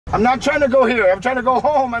I'm not trying to go here. I'm trying to go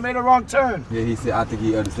home. I made a wrong turn. Yeah, he said, I think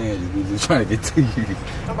he understands you. He's just trying to get to you.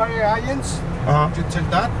 Somebody agents to check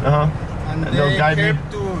that. And they'll guide me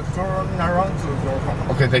to turn around to your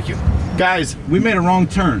home. Okay, thank you. Guys, we made a wrong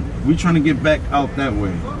turn. We're trying to get back out that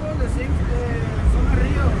way.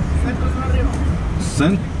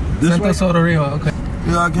 This way? Soto Rio, okay.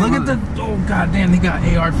 Yeah, look at the, oh goddamn, they got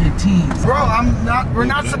AR-15s. Bro, we're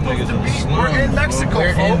not supposed to be, we're in Mexico,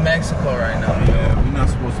 We're in Mexico right now. Yeah, we're not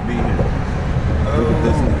supposed to be here. Look at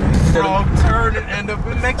this. Wrong turn and end up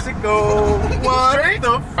in Mexico. What? Straight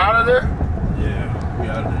out of there? Yeah, we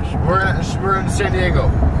out of there. We're in San Diego.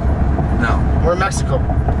 No. We're in Mexico.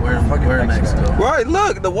 We're in Mexico. Right,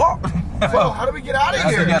 look, the walk. Bro, how do we get out of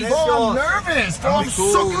here? Bro, I'm nervous. Bro, I'm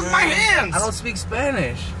soaking with my hands. I don't speak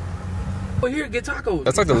Spanish. Well, here, get tacos.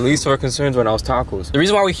 That's like the least of our concerns right now is tacos. The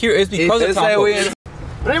reason why we're here is because of tacos.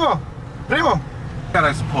 Primo.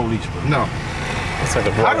 That's the police, bro. No. That's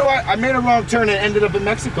like How do I made a wrong turn and ended up in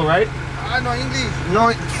Mexico, right? No English. No.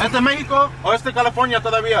 ¿Este México o este California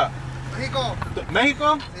todavía? México.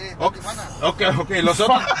 ¿México? Sí, Okay.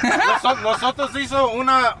 Nosotros hizo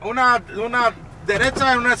una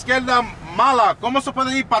derecha y una izquierda mala. ¿Cómo se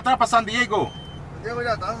puede ir para atrás para San Diego? Ya voy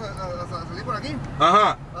a salir por aquí.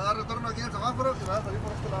 Ajá. Va a dar retorno aquí en el semáforo y va a salir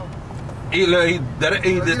por este lado.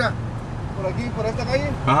 Mira, por aquí, por esta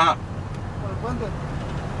calle. Ajá. Por el puente.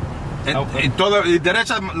 Y todo, y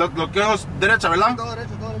derecha, lo que es derecha, ¿verdad? Todo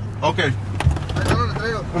derecho. Ok. Ahí está lo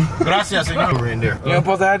letrero. Gracias, señor. We're in there. You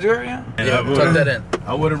supposed to have your yeah? Yeah, Tuck that in.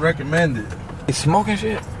 I wouldn't recommend it. He's smoking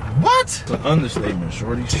shit. What? It's an understatement,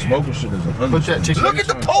 shorty. Smoking shit is an understatement. Look at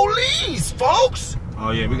the police, folks. Oh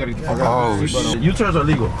yeah, we gotta get the fuck out. Oh shit. U-turns are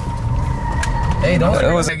legal. Hey, don't.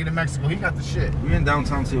 It was taking to Mexico. He got the shit. We in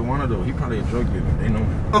downtown Tijuana though. He probably a drug dealer. They know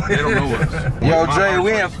him. They don't know us. Yo, Dre,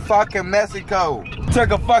 we in fucking Mexico. Took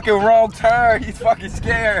a fucking wrong turn. He's fucking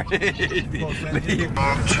scared. Nah.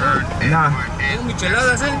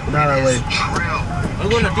 Not that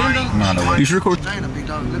way. You should record.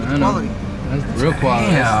 That's real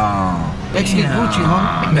quality. Yeah. Mexican Gucci,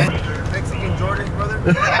 huh? Mexican Jordans, brother.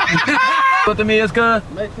 What to me is good.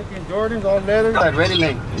 Mexican Jordans, all leather. Like ready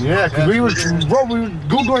made. Yeah, because we were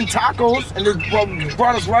Googling tacos and they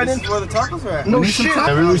brought us right in. This is where the tacos are at. No shit.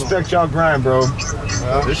 Yeah, we respect y'all grind, bro.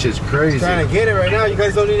 This shit's crazy. Trying to get it right now. You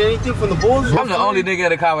guys don't need anything from the bulls? I'm the only nigga in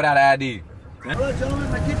the car without an ID. Hello, gentlemen.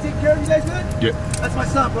 My kid take care of you guys good? Yeah. That's my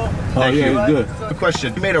son, bro. Oh yeah, he's good. Good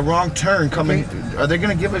question. You made a wrong turn coming. Are they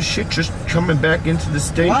gonna give us shit just coming back into the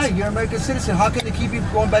States? Why? You're an American citizen. How can they keep you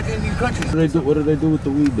going back into your country? What do they do with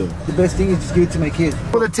the weed though? The best thing is just give it to my kid.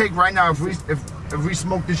 What will it take right now if we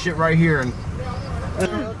smoke this shit right here and?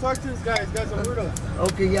 Talk to this guy. This guy's a weirdo.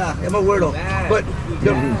 Okay, yeah, I'm a weirdo. But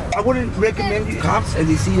I wouldn't recommend you cops if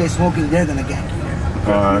they see you smoking. They're gonna gang you. You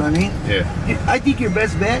know what I mean? Yeah. I think your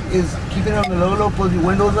best bet is keeping it on the low, pull your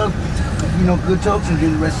windows up, you know, good tokes, and get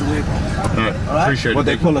the rest away, bro. All right. Appreciate it. What,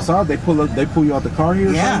 they pull us out? They pull you out the car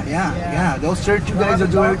here? Yeah. They'll search you guys, they'll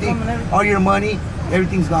do everything. All your money,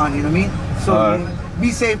 everything's gone, you know what I mean? So be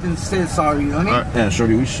safe and say sorry, you know what I mean? Yeah,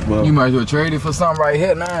 shorty, You might as well trade it for something right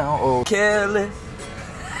here now. Oh, careless.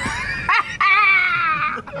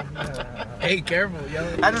 Hey, careful, yo.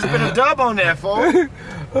 I just been a dub on that, folks.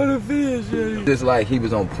 On the fish, yeah. Just like he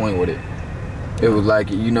was on point with it. It was like,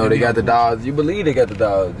 you know, they got the dogs. You believe they got the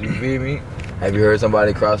dogs. You feel me? Have you heard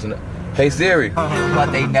somebody crossing the... Hey Siri. But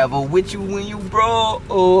they never with you when you broke.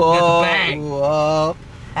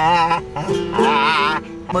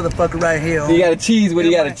 Motherfucker right here. You got a cheese when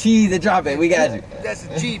you got a cheese and drop it. We got you. That's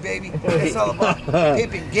a G, baby. It's all about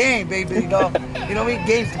pimping game, baby. You know what I mean?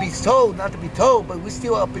 Games to be told, not to be told, but we're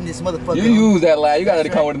still up in this motherfucker. You use that line. You got to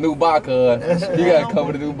come with a new bar, cuz. You got to come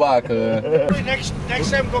with a new bar, cuz. Next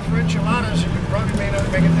time, go for enchiladas. You probably may not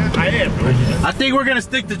make it there. I am. I think we're gonna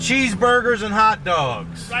stick to cheeseburgers and hot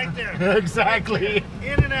dogs. Right there. Exactly.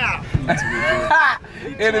 In and out.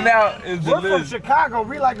 In and out is We're from delicious. Chicago.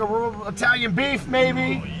 We like a real Italian beef,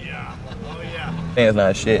 maybe. Oh yeah. It's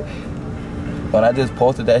not shit. When I just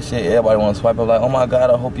posted that shit, everybody want to swipe up like, oh my God,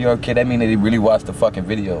 I hope you're okay. That mean that they really watched the fucking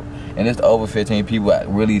video. And it's over 15 people that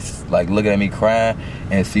really like looking at me crying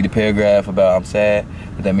and see the paragraph about I'm sad,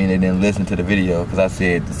 but that mean they didn't listen to the video because I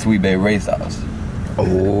said the Sweet Bay Race House.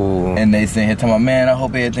 Oh. And they sitting here talking about, man, I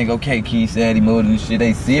hope everything okay. Keith said he moved and shit.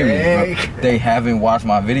 They serious, bro. They haven't watched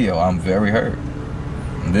my video. I'm very hurt.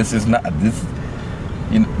 This is not, this,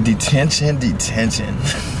 you know, detention.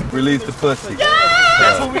 Release the pussy. Yeah!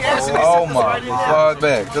 That's what we asked. Oh my, far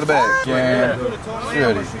back, to the back. Yeah.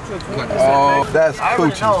 Ready. Oh, that's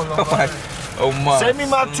coochie. Oh my. Send me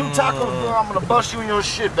my 2 tacos, bro. I'm gonna bust you in your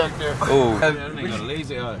shit back there. Oh. That nigga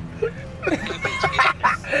lazy eye.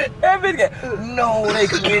 That bitch got, no, they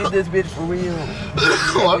committed this bitch for real.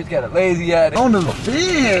 That bitch got a lazy eye. On the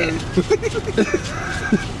fin.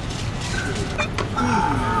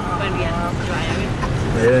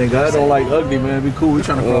 Yeah, God don't like ugly, man. Be cool. We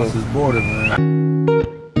trying to cross this border,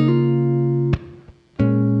 man.